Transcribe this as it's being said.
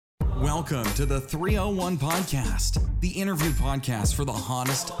Welcome to the 301 Podcast, the interview podcast for the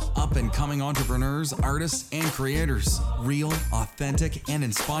hottest up-and-coming entrepreneurs, artists, and creators. Real, authentic, and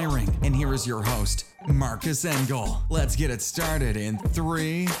inspiring. And here is your host, Marcus Engel. Let's get it started in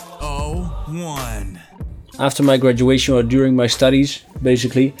 301. After my graduation or during my studies,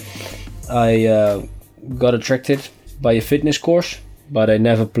 basically, I got attracted by a fitness course, but I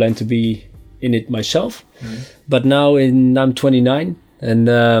never planned to be in it myself. But now I'm 29 and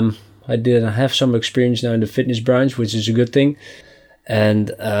I did have some experience now in the fitness branch, which is a good thing. And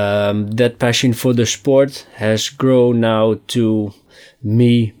that passion for the sport has grown now to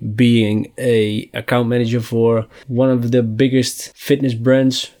me being a account manager for one of the biggest fitness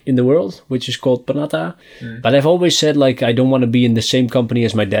brands in the world, which is called Panatta. But I've always said, like, I don't want to be in the same company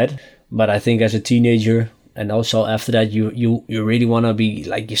as my dad. But I think as a teenager, and also after that, you really want to be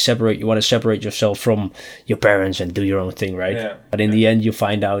like, you want to separate yourself from your parents and do your own thing, right? Yeah. But in the end, you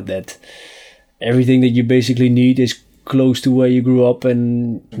find out that everything that you basically need is close to where you grew up,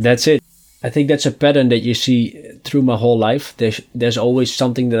 and that's it. I think that's a pattern that you see through my whole life. There's always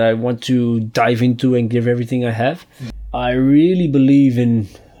something that I want to dive into and give everything I have. I really believe in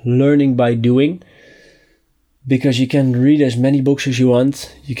learning by doing, because you can read as many books as you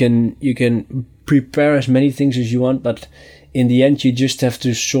want. You can prepare as many things as you want, but in the end, you just have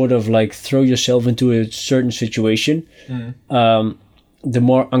to sort of like throw yourself into a certain situation. The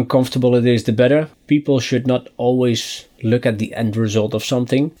more uncomfortable it is, the better. People should not always look at the end result of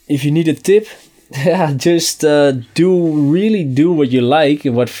something. If you need a tip, just do what you like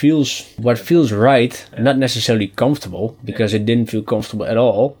and what feels right, not necessarily comfortable, because it didn't feel comfortable at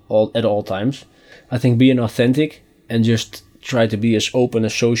all times. I think being authentic and just try to be as open,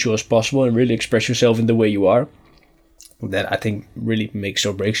 as social as possible, and really express yourself in the way you are, that I think really makes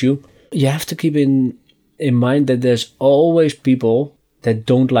or breaks you. You have to keep in mind that there's always people that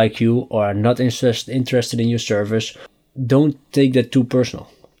don't like you or are not interested in your service. Don't take that too personal,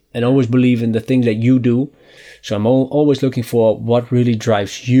 and always believe in the things that you do. So I'm always looking for what really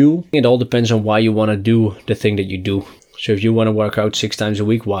drives you. It all depends on why you want to do the thing that you do. So if you want to work out 6 times a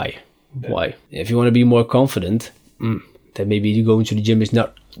week, why? Why? If you want to be more confident, then maybe going to the gym is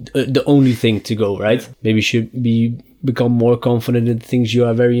not the only thing to go, right? Maybe you should become more confident in things you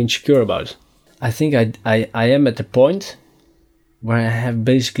are very insecure about. I think I am at the point where I have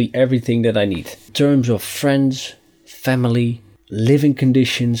basically everything that I need. In terms of friends, family, living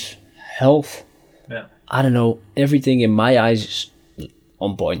conditions, health. Yeah. I don't know, everything in my eyes is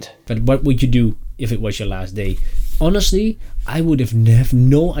on point. But what would you do if it was your last day? Honestly, I would have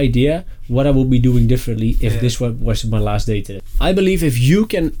no idea what I would be doing differently if this was my last day today. I believe if you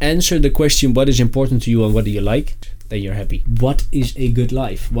can answer the question, what is important to you and what do you like, then you're happy. What is a good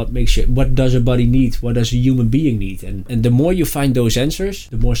life? What does a body need? What does a human being need? And the more you find those answers,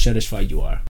 the more satisfied you are.